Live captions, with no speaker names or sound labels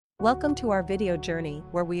Welcome to our video journey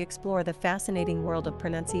where we explore the fascinating world of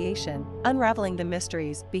pronunciation, unraveling the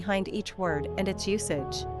mysteries behind each word and its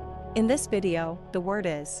usage. In this video, the word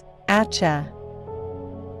is Achcha.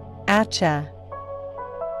 Achcha.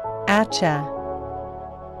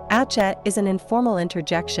 Achcha. Achcha is an informal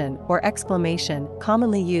interjection or exclamation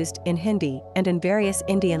commonly used in Hindi and in various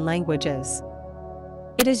Indian languages.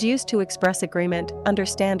 It is used to express agreement,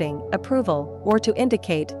 understanding, approval, or to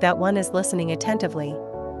indicate that one is listening attentively.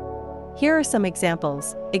 Here are some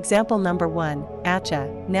examples. Example number 1,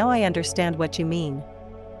 Achcha, now I understand what you mean.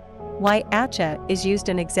 Why Achcha is used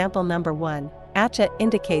in example number 1. Achcha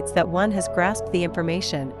indicates that one has grasped the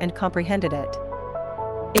information and comprehended it.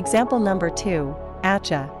 Example number 2,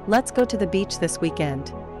 Achcha, let's go to the beach this weekend.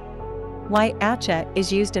 Why Achcha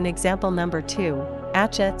is used in example number 2.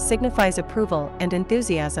 Achcha signifies approval and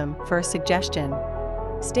enthusiasm for a suggestion.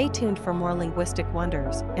 Stay tuned for more linguistic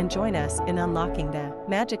wonders and join us in unlocking the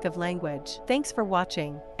magic of language. Thanks for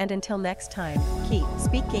watching, and until next time, keep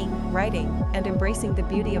speaking, writing, and embracing the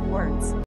beauty of words.